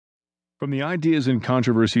From the Ideas and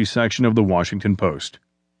Controversy section of the Washington Post.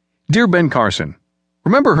 Dear Ben Carson,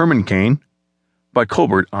 remember Herman Cain? By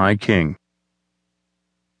Colbert I. King.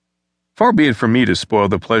 Far be it from me to spoil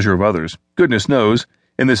the pleasure of others. Goodness knows,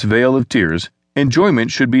 in this vale of tears,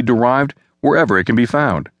 enjoyment should be derived wherever it can be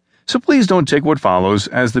found. So please don't take what follows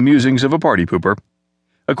as the musings of a party pooper.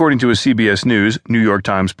 According to a CBS News New York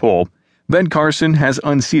Times poll, Ben Carson has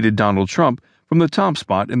unseated Donald Trump from the top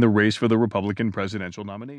spot in the race for the Republican presidential nomination.